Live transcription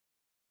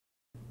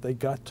they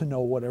got to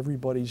know what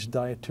everybody's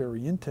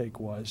dietary intake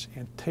was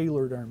and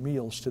tailored our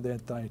meals to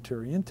that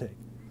dietary intake.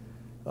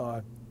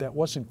 That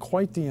wasn't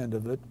quite the end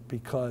of it,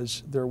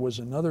 because there was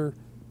another.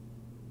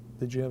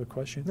 Did you have a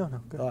question? No, no,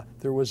 good.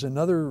 There was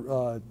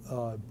another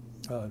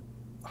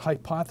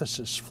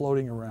hypothesis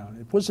floating around.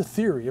 It was a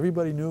theory.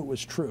 Everybody knew it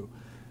was true,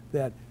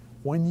 that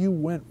when you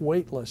went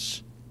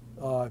weightless,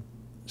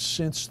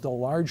 since the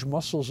large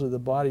muscles of the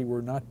body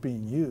were not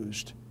being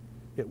used,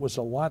 it was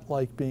a lot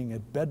like being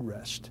at bed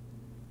rest.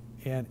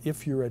 And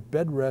if you're at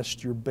bed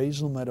rest, your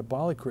basal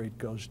metabolic rate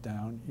goes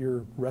down,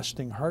 your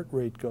resting heart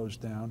rate goes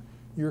down,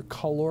 your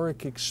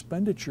caloric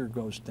expenditure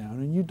goes down,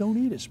 and you don't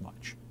eat as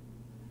much.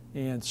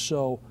 And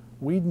so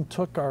Whedon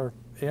took our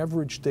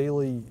average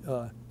daily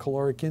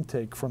caloric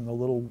intake from the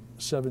little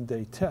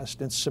 7-day test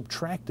and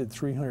subtracted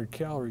 300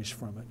 calories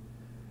from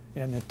it,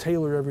 and then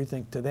tailored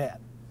everything to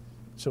that.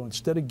 So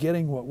instead of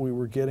getting what we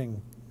were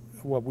getting,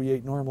 what we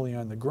ate normally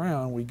on the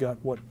ground, we got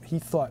what he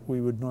thought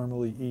we would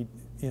normally eat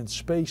in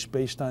space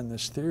based on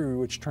this theory,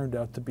 which turned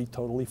out to be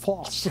totally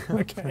false.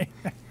 Okay.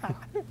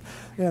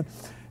 and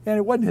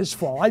it wasn't his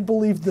fault. I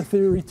believed the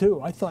theory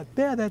too. I thought,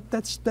 yeah,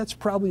 that's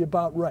probably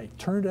about right.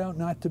 Turned out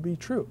not to be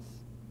true.